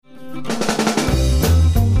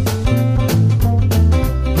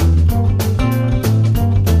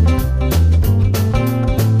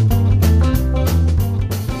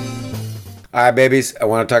All right, babies, I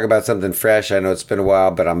want to talk about something fresh. I know it's been a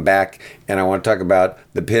while, but I'm back, and I want to talk about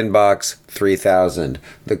the Pinbox3000,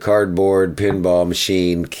 the cardboard pinball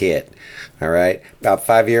machine kit. All right, about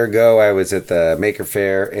 5 years ago, I was at the Maker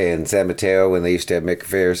Fair in San Mateo when they used to have Maker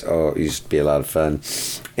Fairs. Oh, it used to be a lot of fun.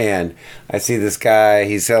 And I see this guy,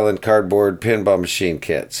 he's selling cardboard pinball machine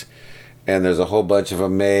kits. And there's a whole bunch of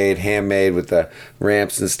them made, handmade with the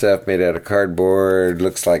ramps and stuff made out of cardboard.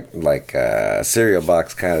 Looks like a cereal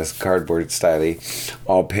box kind of cardboard styly.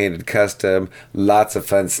 All painted custom. Lots of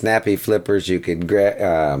fun snappy flippers you could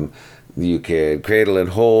cradle and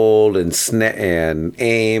hold and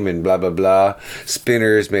aim and blah, blah, blah.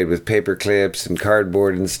 Spinners made with paper clips and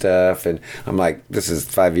cardboard and stuff. And I'm like, this is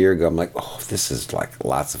 5 years ago. I'm like, oh, this is like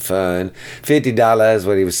lots of fun. $50 is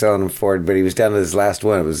what he was selling them for, but he was down to his last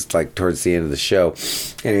one. It was like towards the end of the show.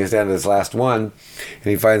 And he was down to his last one.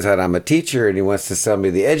 And he finds out I'm a teacher and he wants to sell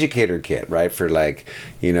me the educator kit, right? For like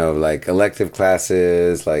elective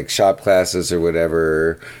classes, like shop classes or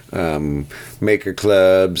whatever, maker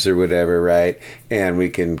clubs or whatever, right? And we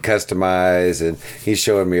can customize, and he's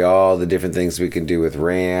showing me all the different things we can do with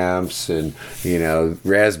ramps and,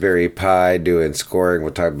 Raspberry Pi doing scoring.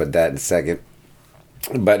 We'll talk about that in a second.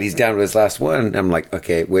 But he's down to his last one. I'm like,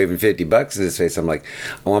 okay, waving $50 in his face. I'm like,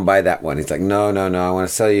 I want to buy that one. He's like, no. I want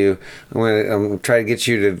to sell you. I'm trying to get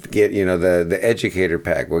you to get, the educator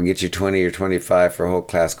pack. We'll get you 20 or 25 for a whole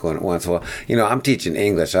class going at once. Well, I'm teaching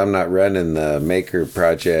English. I'm not running the maker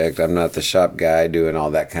project. I'm not the shop guy doing all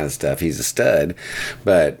that kind of stuff. He's a stud,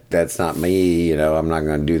 but that's not me. I'm not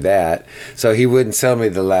going to do that. So he wouldn't sell me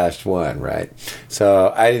the last one, right?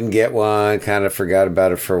 So I didn't get one. Kind of forgot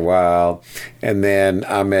about it for a while, and then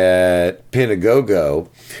I'm at Pinagogo,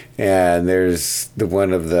 and there's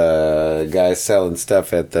one of the guys selling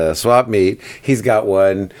stuff at the swap meet. He's got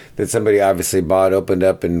one that somebody obviously bought, opened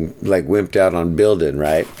up, and like wimped out on building,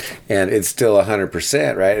 right? And it's still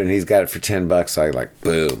 100%, right? And he's got it for $10. So I like,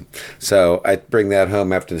 boom. So I bring that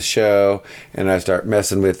home after the show, and I start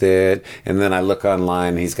messing with it. And then I look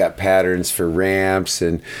online. And he's got patterns for ramps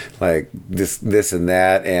and like this and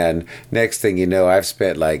that. And next thing you know, I've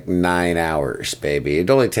spent like 9 hours, baby. It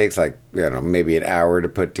only takes like, maybe an hour to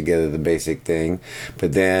put together the basic thing.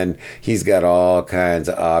 But then he's got all kinds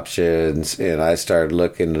of options, and I started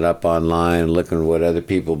looking it up online, looking at what other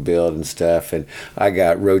people build and stuff. And I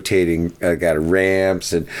got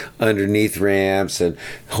ramps and underneath ramps and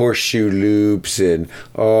horseshoe loops, and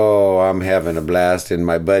I'm having a blast. And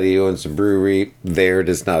my buddy owns a brewery. There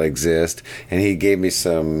does not exist. And he gave me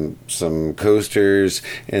some coasters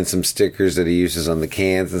and some stickers that he uses on the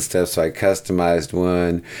cans and stuff. So I customized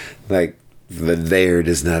one. Like the there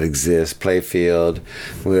does not exist playfield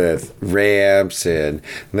with ramps, and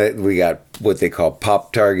we got what they call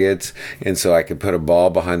pop targets, and so I could put a ball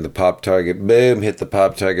behind the pop target, boom, hit the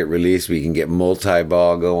pop target, release. We can get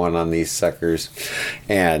multi-ball going on these suckers.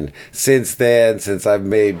 And since I've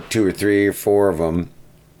made 2 or 3 or 4 of them,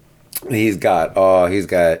 he's got all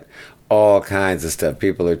kinds of stuff.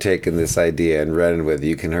 People are taking this idea and running with it.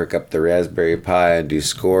 You can hook up the Raspberry Pi and do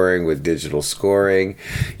scoring with digital scoring.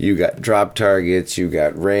 You got drop targets, you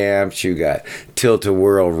got ramps, you got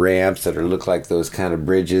tilt-a-whirl ramps that look like those kind of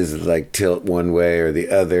bridges that like tilt one way or the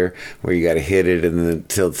other, where you got to hit it and then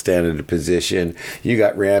tilt stand into position. You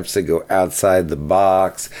got ramps that go outside the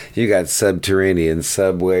box. You got subterranean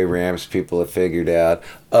subway ramps people have figured out.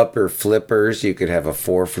 Upper flippers. You could have a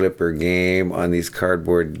 4-flipper game on these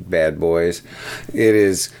cardboard bad boys. It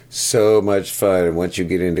is so much fun. And once you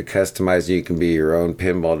get into customizing, you can be your own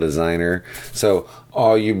pinball designer. So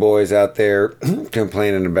all you boys out there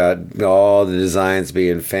complaining about all the designs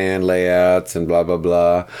being fan layouts and blah, blah,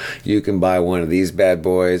 blah, you can buy one of these bad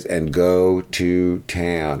boys and go to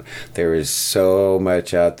town. There is so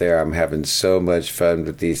much out there. I'm having so much fun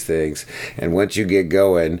with these things. And once you get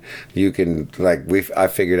going, you can, I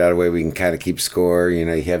figured out a way we can kind of keep score. You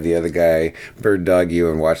have the other guy bird dog you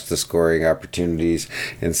and watch the scoring opportunities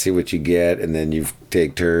and see what you get. And then you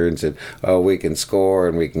take turns and, we can score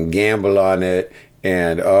and we can gamble on it.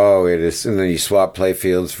 And and then you swap play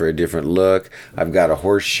fields for a different look. I've got a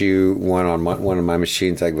horseshoe one on one of my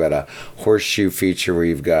machines. I've got a horseshoe feature where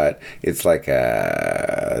it's like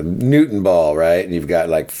a Newton ball, right? And you've got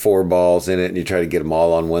like 4 balls in it, and you try to get them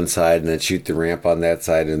all on one side and then shoot the ramp on that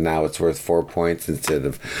side, and now it's worth 4 points instead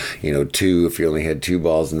of 2 if you only had 2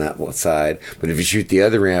 balls on that one side. But if you shoot the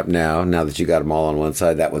other ramp now that you got them all on one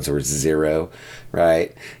side, that one's worth 0.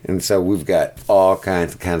 right? And so we've got all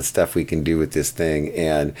kinds of stuff we can do with this thing.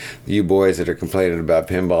 And you boys that are complaining about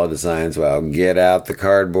pinball designs, well, get out the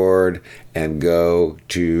cardboard and go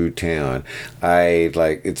to town.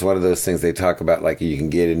 It's one of those things they talk about, like you can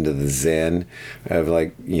get into the zen of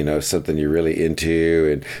like, something you're really into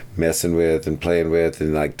and messing with and playing with,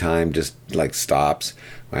 and like time just like stops.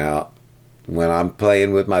 Well, when I'm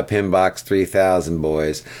playing with my Pinbox3000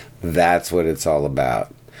 boys, that's what it's all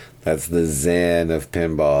about. That's the zen of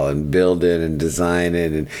pinball, and building and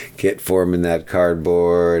designing and forming that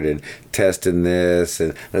cardboard and testing this,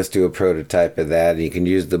 and let's do a prototype of that. And you can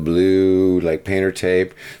use the blue like painter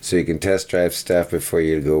tape so you can test drive stuff before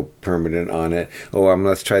you go permanent on it. Oh,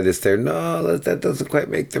 let's try this there. No, that doesn't quite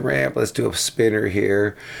make the ramp. Let's do a spinner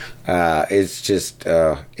here. It's just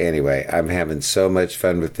anyway, I'm having so much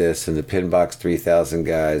fun with this, and the Pinbox3000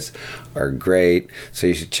 guys are great. So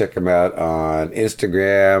you should check them out on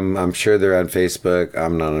Instagram. I'm sure they're on Facebook.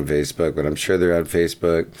 I'm not on Facebook, but I'm sure they're on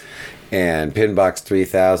Facebook. And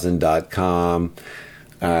pinbox3000.com.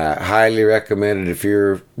 Highly recommended if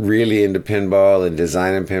you're really into pinball and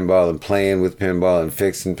designing pinball and playing with pinball and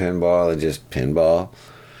fixing pinball and just pinball.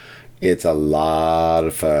 It's a lot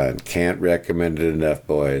of fun. Can't recommend it enough,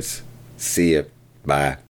 boys. See ya. Bye.